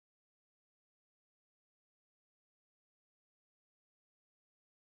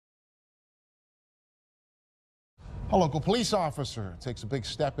A local police officer takes a big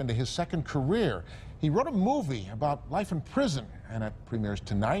step into his second career. He wrote a movie about life in prison, and it premieres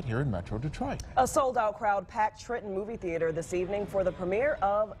tonight here in Metro Detroit. A sold-out crowd packed Trenton movie theater this evening for the premiere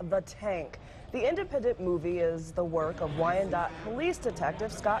of The Tank. The independent movie is the work of Wyandotte Police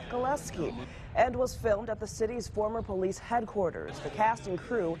Detective Scott Gillespie and was filmed at the city's former police headquarters. The cast and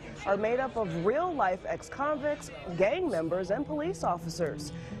crew are made up of real-life ex-convicts, gang members, and police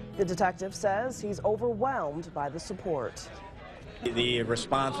officers. The detective says he's overwhelmed by the support. The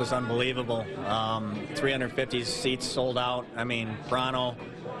response was unbelievable. 350 seats sold out. I mean, Toronto.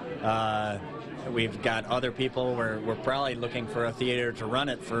 We've got other people. We're probably looking for a theater to run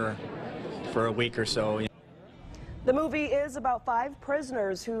it for a week or so. The movie is about 5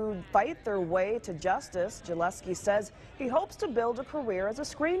 prisoners who fight their way to justice. Gillespie says he hopes to build a career as a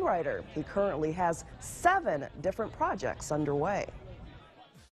screenwriter. He currently has 7 different projects underway.